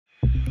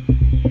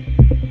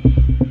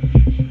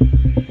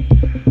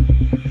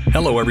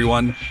Hello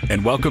everyone,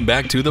 and welcome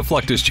back to the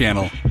Fluctus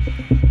channel.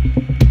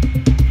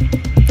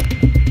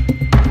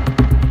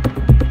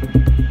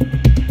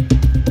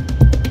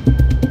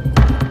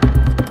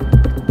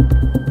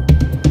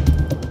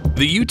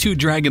 The U-2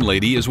 Dragon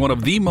Lady is one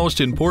of the most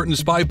important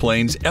spy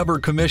planes ever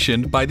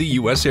commissioned by the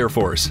U.S. Air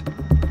Force.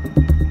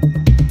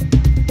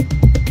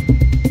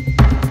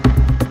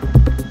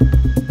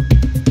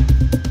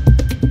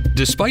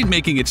 Despite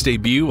making its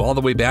debut all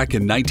the way back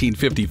in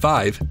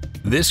 1955,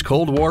 this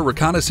Cold War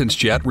reconnaissance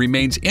jet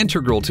remains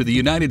integral to the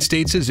United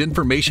States'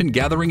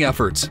 information-gathering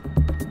efforts.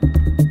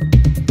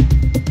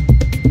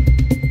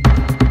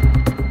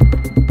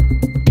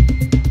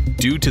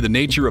 Due to the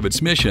nature of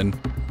its mission,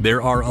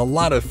 there are a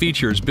lot of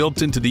features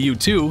built into the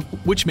U-2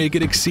 which make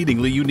it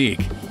exceedingly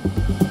unique.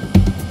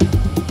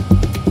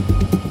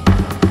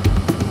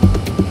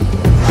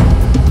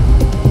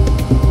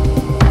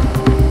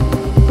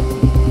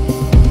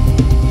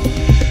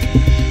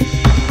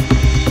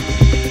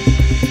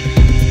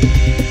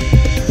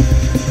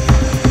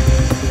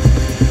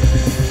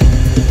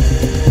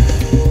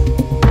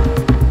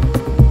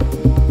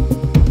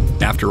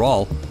 After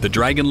all, the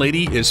Dragon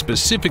Lady is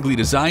specifically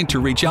designed to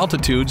reach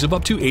altitudes of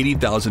up to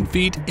 80,000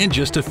 feet in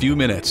just a few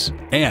minutes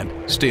and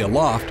stay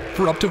aloft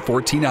for up to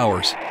 14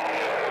 hours.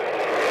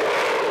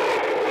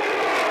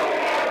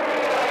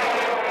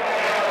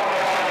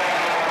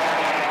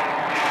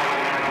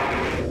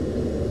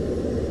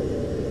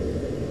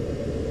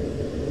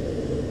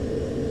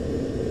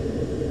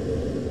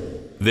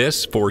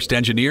 This forced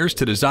engineers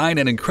to design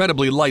an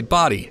incredibly light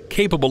body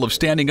capable of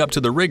standing up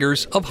to the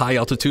rigors of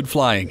high-altitude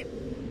flying.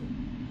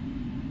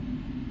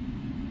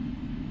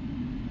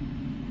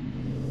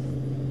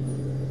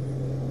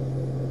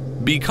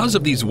 Because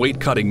of these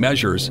weight-cutting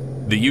measures,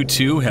 the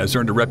U-2 has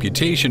earned a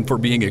reputation for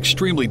being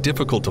extremely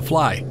difficult to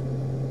fly.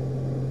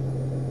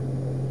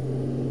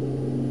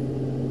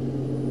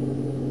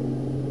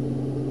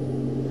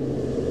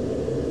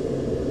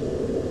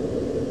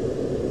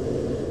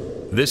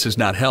 This is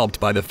not helped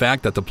by the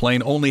fact that the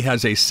plane only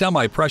has a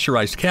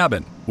semi-pressurized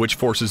cabin, which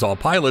forces all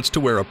pilots to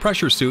wear a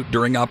pressure suit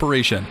during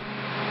operation.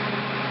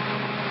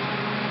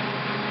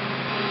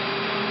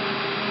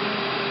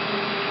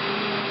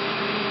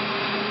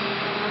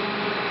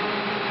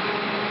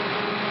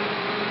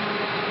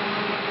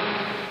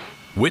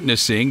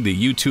 Witnessing the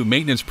U-2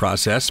 maintenance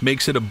process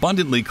makes it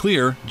abundantly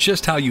clear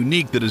just how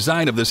unique the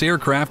design of this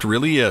aircraft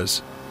really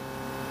is.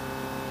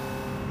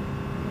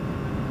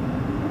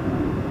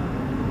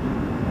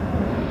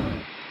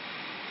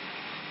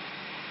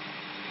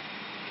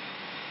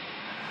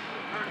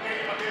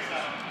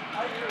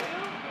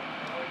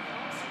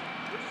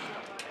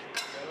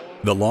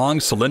 The long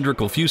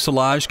cylindrical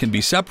fuselage can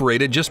be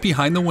separated just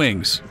behind the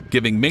wings,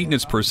 giving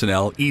maintenance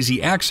personnel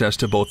easy access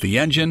to both the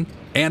engine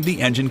and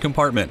the engine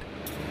compartment.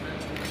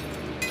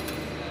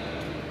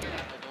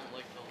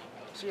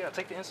 So yeah,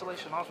 take the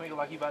insulation off. Make it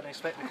like you about to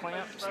inspect the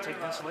clamp. Just take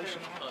the insulation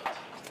off.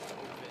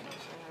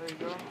 There you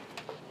go.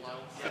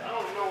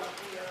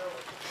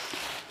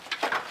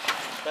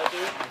 That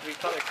dude, we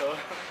cut it though.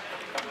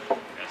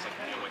 That's like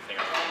the only thing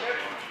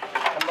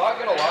I'm not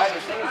gonna lie,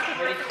 this thing is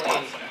pretty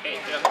clean.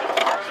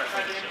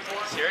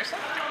 Seriously?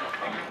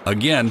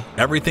 Again,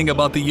 everything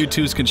about the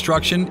U-2's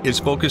construction is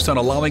focused on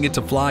allowing it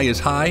to fly as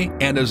high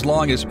and as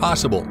long as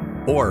possible,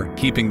 or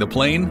keeping the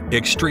plane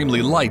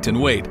extremely light in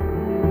weight.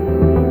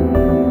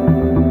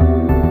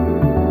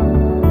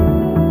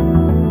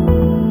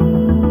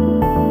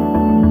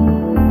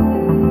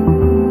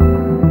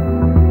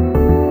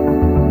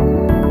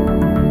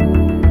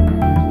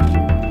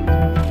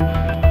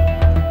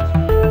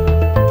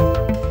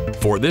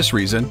 For this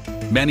reason,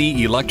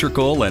 many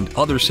electrical and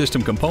other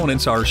system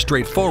components are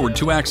straightforward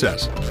to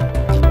access.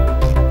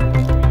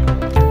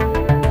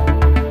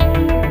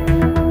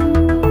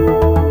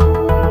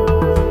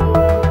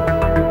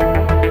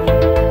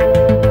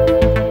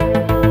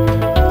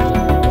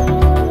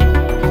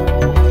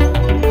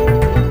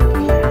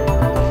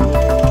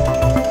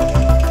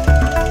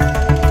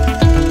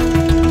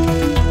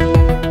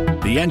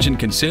 The engine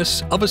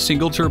consists of a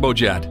single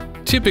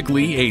turbojet,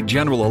 typically a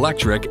General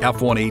Electric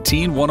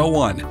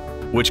F118-101.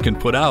 Which can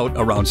put out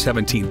around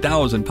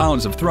 17,000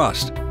 pounds of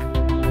thrust.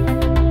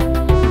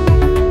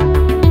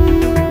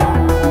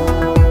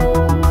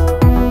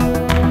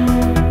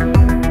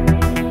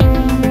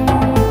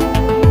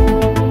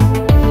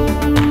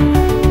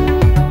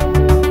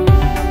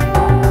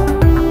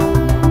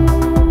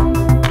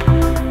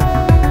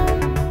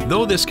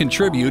 Though this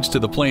contributes to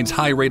the plane's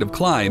high rate of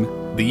climb,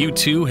 the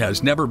U-2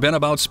 has never been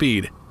about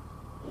speed.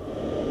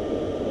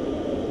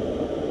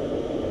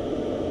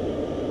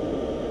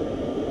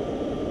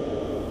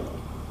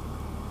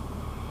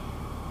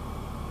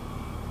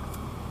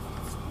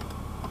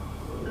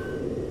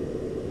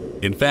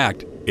 In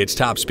fact, its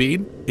top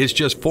speed is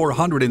just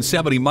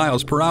 470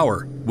 miles per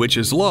hour, which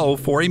is low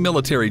for a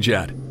military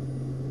jet.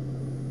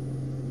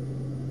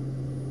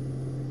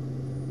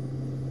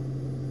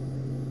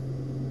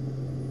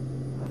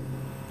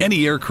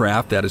 Any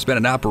aircraft that has been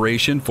in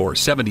operation for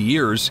 70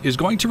 years is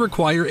going to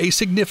require a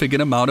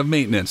significant amount of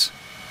maintenance.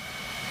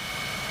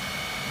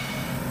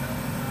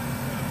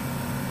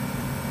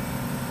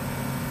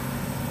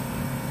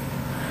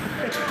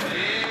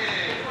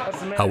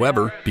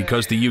 However,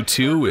 because the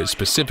U-2 is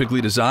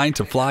specifically designed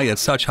to fly at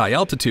such high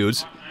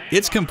altitudes,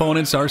 its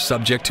components are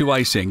subject to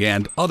icing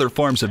and other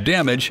forms of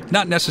damage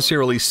not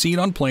necessarily seen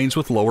on planes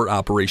with lower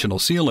operational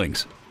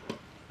ceilings.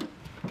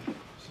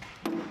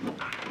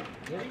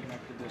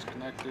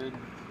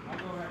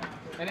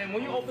 And then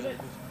when you open it,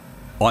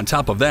 on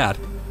top of that,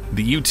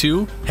 the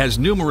U-2 has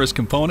numerous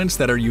components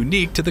that are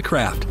unique to the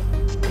craft.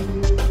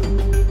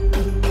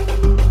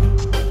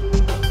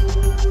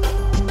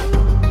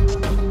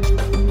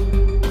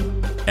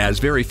 As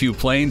very few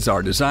planes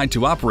are designed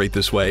to operate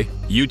this way,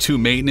 U-2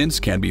 maintenance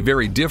can be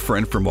very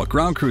different from what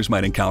ground crews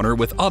might encounter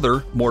with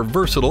other, more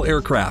versatile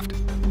aircraft.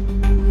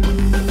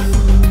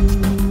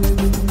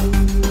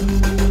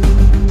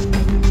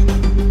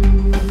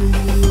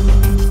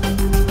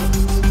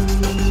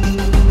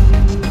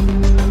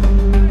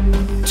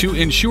 To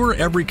ensure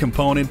every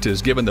component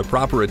is given the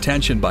proper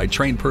attention by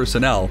trained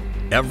personnel,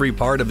 every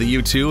part of the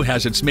U-2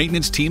 has its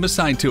maintenance team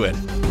assigned to it.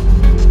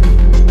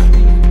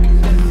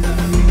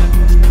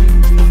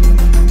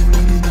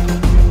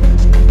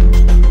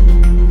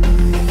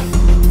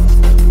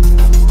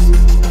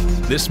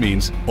 This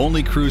means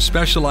only crews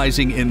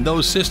specializing in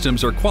those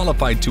systems are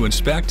qualified to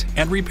inspect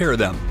and repair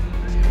them.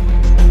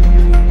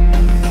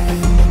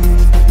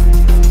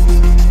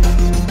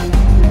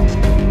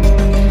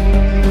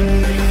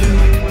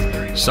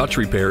 Such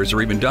repairs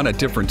are even done at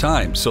different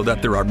times so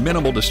that there are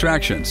minimal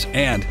distractions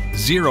and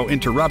zero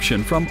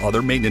interruption from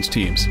other maintenance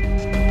teams.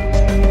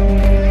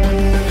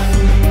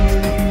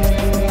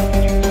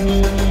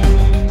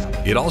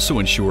 It also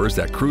ensures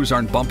that crews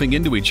aren't bumping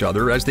into each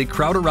other as they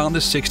crowd around the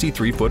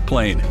 63-foot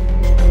plane.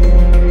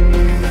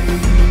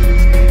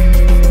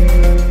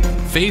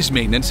 Phase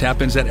maintenance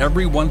happens at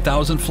every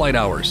 1,000 flight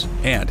hours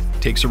and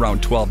takes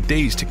around 12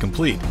 days to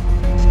complete.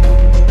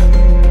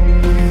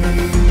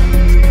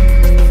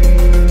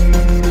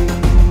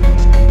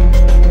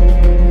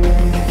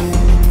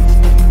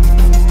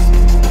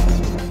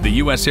 The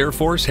U.S. Air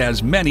Force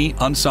has many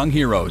unsung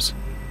heroes,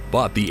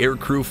 but the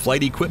aircrew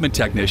flight equipment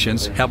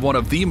technicians have one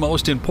of the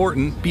most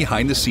important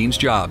behind-the-scenes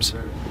jobs.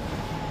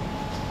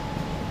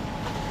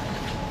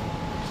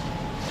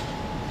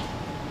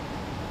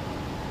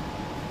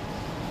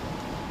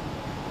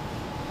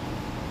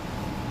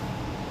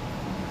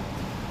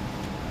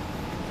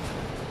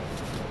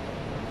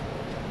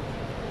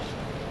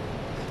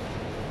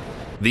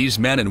 These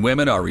men and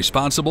women are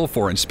responsible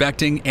for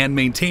inspecting and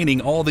maintaining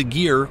all the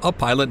gear a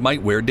pilot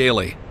might wear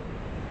daily.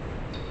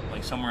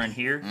 Like somewhere in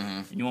here,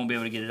 you won't be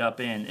able to get it up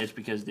in. It's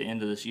because the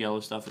end of this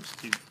yellow stuff is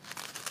too.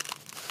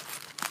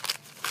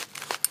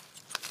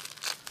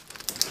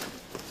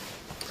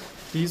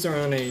 These are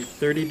on a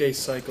 30-day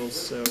cycle,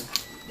 so.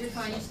 You're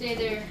fine. You stay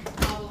there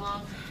all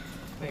along.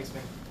 Thanks,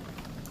 man.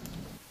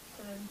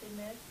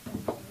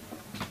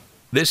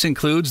 This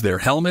includes their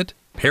helmet,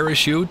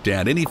 parachute,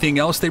 and anything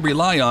else they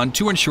rely on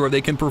to ensure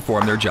they can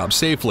perform their job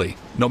safely,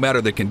 no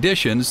matter the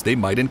conditions they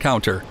might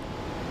encounter.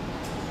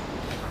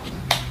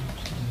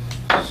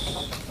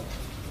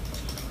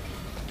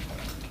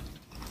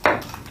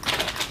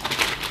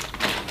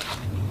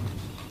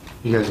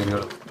 You guys gonna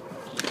go?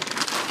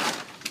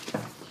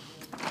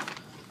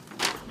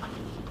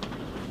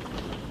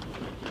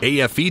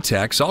 AFE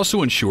techs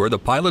also ensure the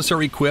pilots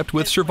are equipped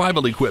with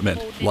survival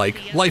equipment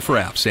like life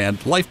rafts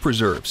and life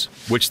preserves,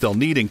 which they'll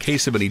need in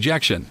case of an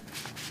ejection.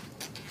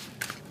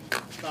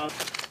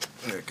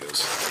 There it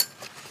goes.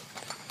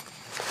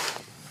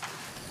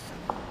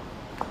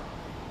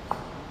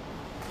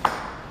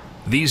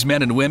 These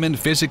men and women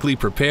physically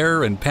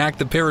prepare and pack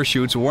the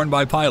parachutes worn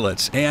by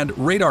pilots and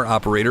radar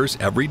operators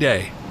every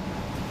day.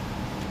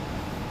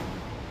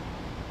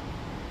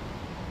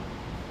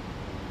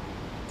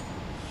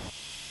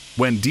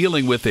 When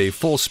dealing with a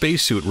full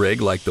spacesuit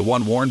rig like the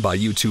one worn by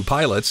U-2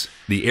 pilots,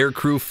 the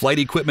aircrew flight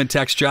equipment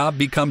tech's job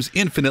becomes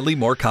infinitely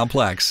more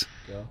complex.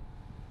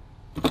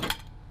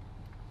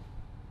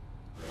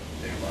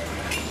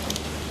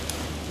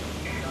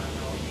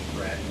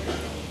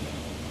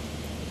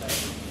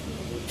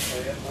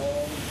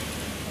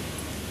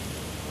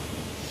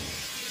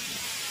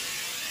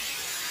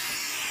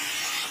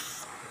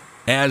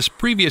 As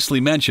previously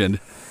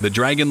mentioned, the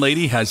Dragon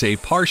Lady has a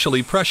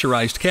partially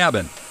pressurized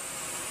cabin.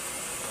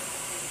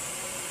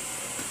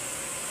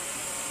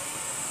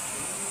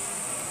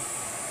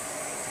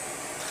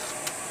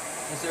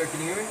 Sir,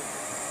 can you hear me?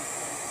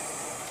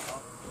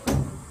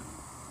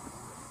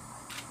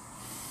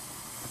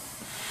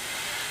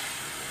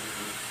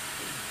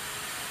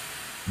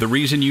 The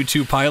reason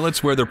U-2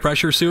 pilots wear their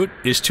pressure suit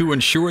is to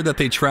ensure that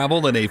they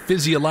travel in a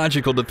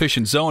physiological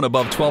deficient zone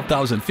above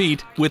 12,000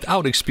 feet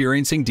without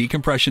experiencing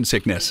decompression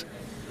sickness.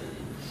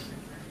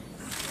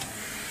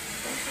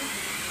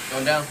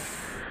 Going down.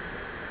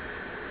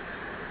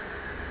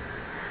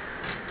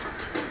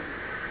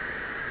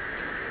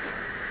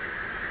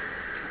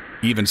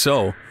 Even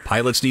so,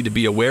 pilots need to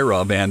be aware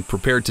of and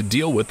prepared to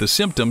deal with the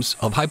symptoms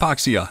of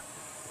hypoxia.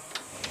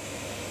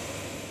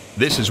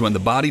 This is when the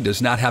body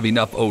does not have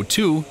enough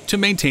O2 to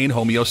maintain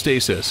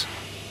homeostasis.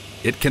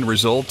 It can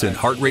result in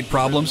heart rate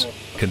problems,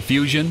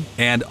 confusion,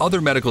 and other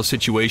medical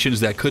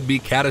situations that could be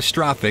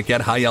catastrophic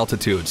at high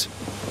altitudes.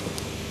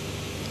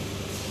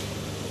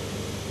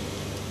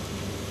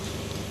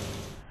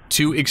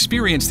 To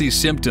experience these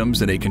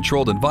symptoms in a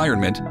controlled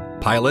environment,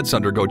 pilots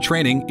undergo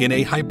training in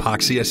a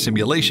hypoxia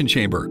simulation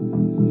chamber.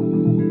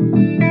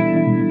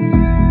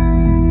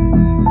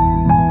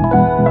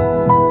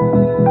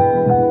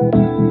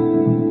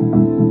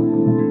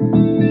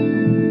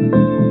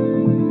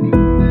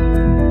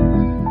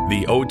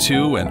 The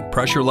O2 and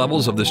pressure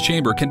levels of this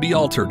chamber can be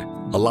altered,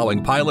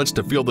 allowing pilots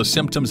to feel the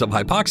symptoms of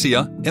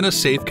hypoxia in a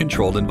safe,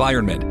 controlled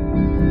environment.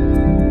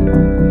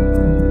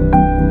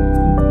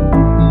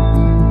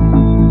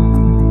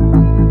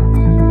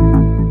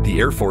 The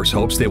Air Force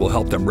hopes they will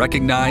help them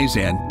recognize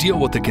and deal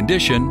with the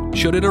condition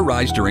should it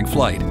arise during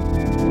flight.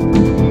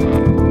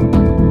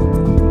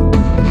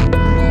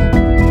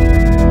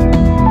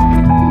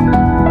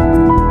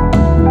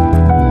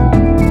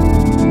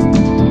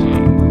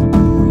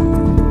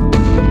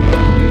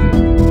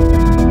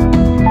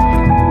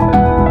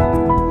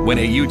 When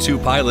a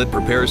U-2 pilot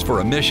prepares for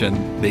a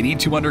mission, they need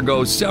to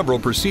undergo several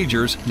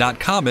procedures not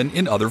common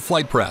in other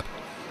flight prep.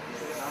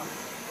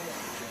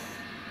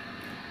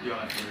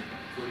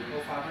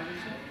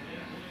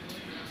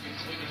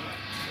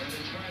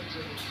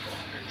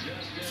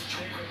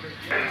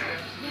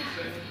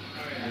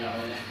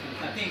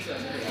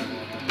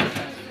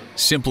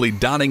 Simply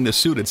donning the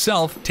suit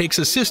itself takes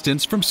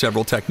assistance from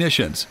several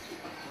technicians.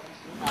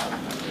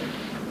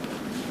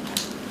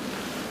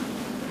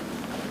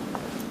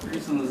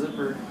 Greasing the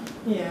zipper.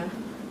 Yeah.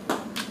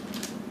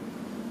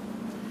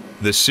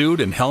 The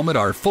suit and helmet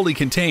are fully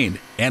contained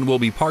and will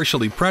be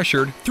partially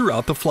pressured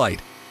throughout the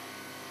flight.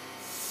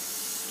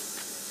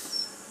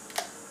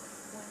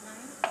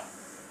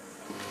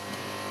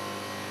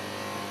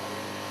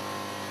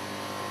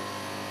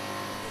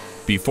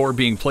 Before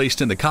being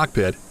placed in the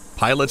cockpit,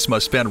 pilots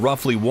must spend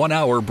roughly 1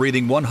 hour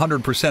breathing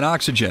 100%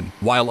 oxygen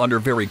while under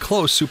very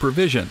close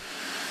supervision.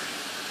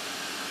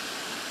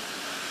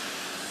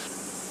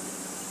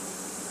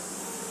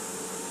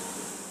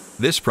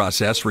 This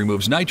process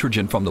removes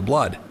nitrogen from the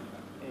blood.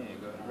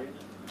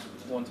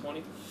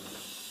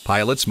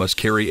 Pilots must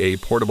carry a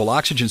portable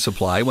oxygen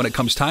supply when it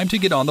comes time to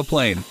get on the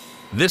plane.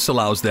 This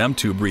allows them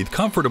to breathe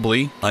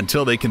comfortably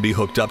until they can be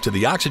hooked up to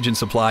the oxygen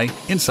supply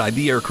inside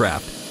the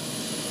aircraft.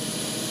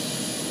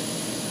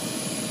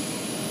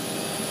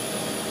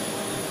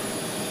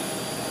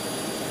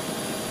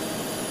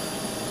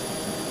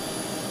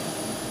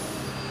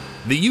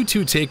 The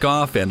U-2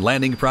 takeoff and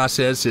landing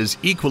process is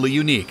equally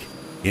unique.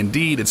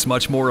 Indeed, it's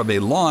much more of a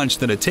launch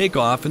than a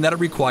takeoff in that it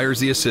requires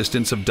the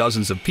assistance of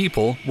dozens of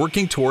people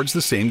working towards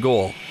the same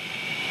goal.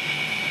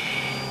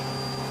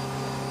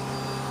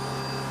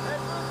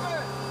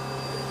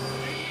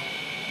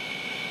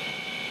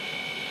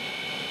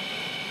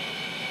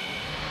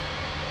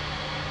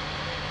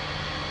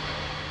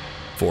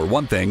 For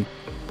one thing,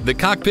 the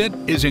cockpit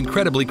is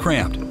incredibly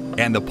cramped,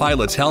 and the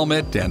pilot's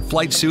helmet and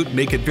flight suit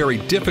make it very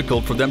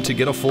difficult for them to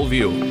get a full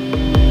view.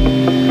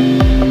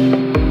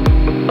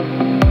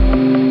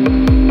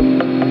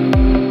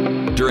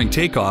 During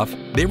takeoff,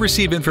 they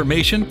receive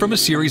information from a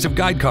series of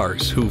guide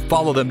cars who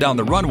follow them down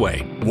the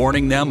runway,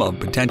 warning them of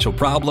potential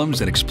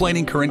problems and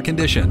explaining current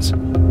conditions.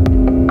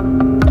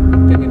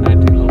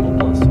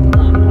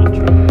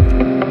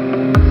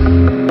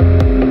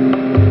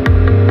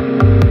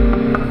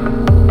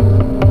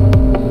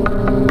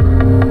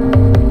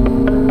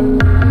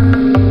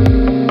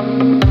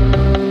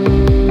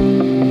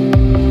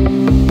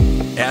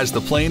 As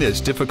the plane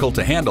is difficult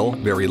to handle,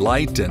 very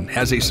light, and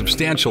has a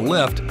substantial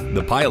lift,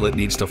 the pilot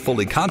needs to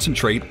fully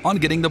concentrate on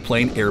getting the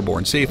plane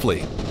airborne safely.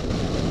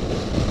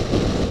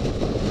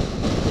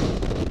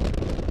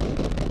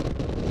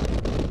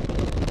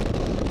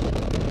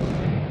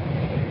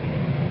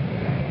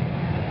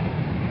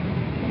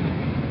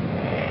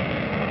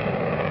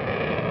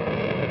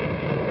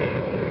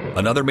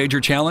 Another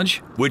major challenge,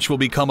 which will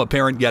become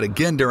apparent yet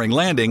again during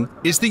landing,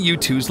 is the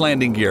U-2's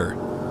landing gear.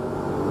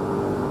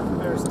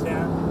 There's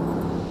 10.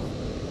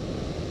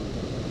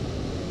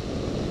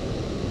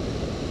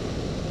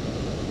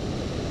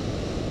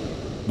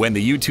 When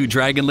the U-2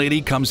 Dragon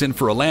Lady comes in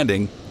for a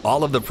landing,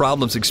 all of the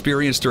problems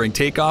experienced during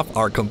takeoff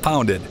are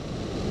compounded.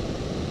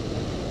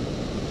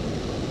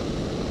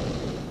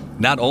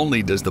 Not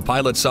only does the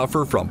pilot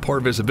suffer from poor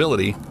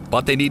visibility,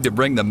 but they need to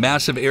bring the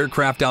massive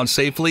aircraft down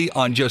safely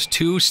on just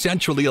 2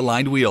 centrally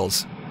aligned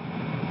wheels.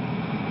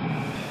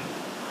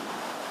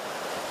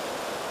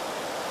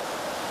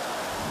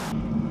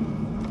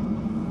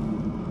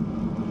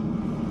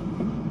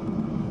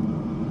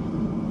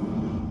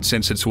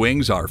 Since its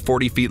wings are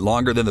 40 feet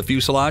longer than the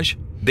fuselage,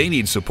 they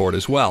need support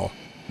as well.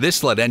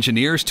 This led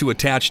engineers to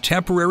attach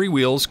temporary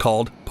wheels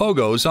called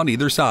pogos on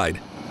either side.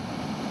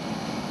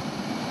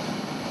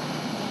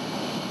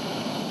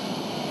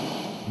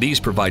 These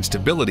provide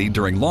stability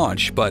during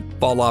launch, but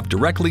fall off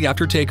directly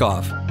after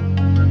takeoff.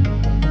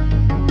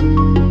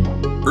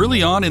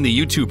 Early on in the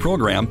U-2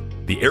 program,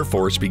 the Air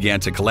Force began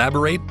to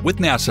collaborate with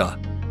NASA,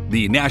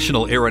 the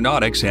National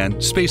Aeronautics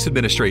and Space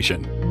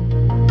Administration.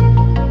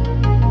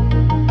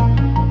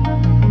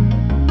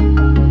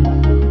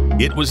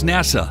 It was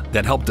NASA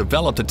that helped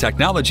develop the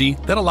technology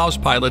that allows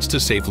pilots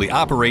to safely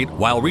operate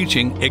while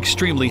reaching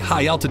extremely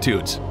high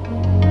altitudes.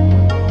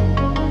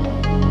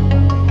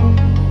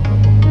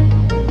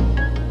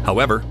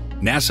 However,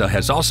 NASA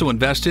has also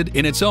invested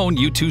in its own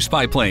U-2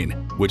 spy plane,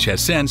 which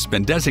has since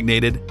been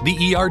designated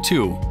the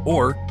ER-2,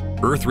 or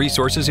Earth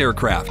Resources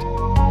Aircraft.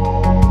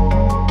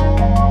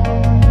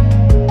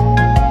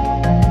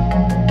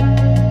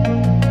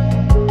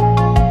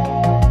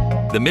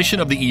 The mission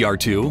of the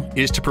ER-2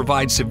 is to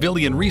provide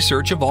civilian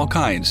research of all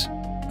kinds.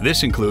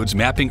 This includes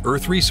mapping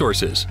Earth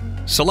resources,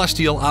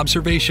 celestial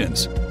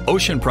observations,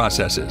 ocean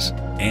processes,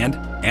 and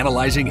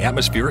analyzing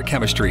atmospheric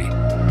chemistry.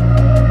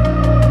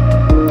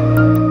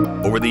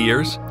 Over the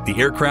years, the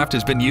aircraft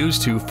has been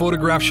used to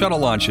photograph shuttle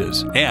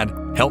launches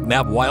and help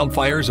map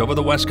wildfires over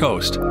the West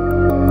Coast.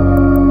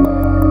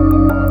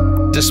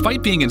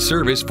 Despite being in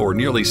service for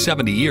nearly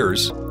 70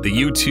 years, the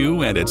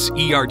U-2 and its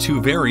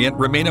ER-2 variant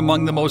remain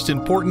among the most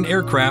important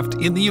aircraft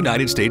in the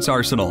United States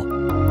arsenal.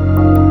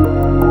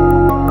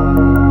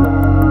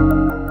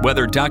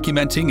 Whether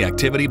documenting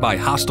activity by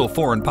hostile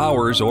foreign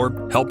powers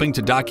or helping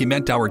to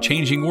document our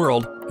changing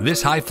world,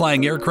 this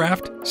high-flying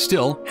aircraft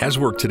still has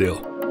work to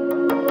do.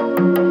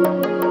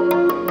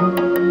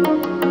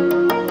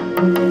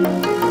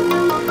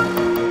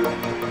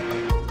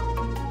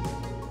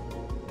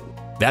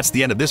 That's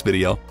the end of this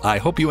video. I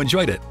hope you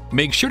enjoyed it.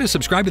 Make sure to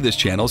subscribe to this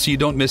channel so you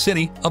don't miss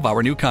any of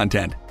our new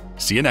content.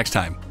 See you next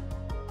time.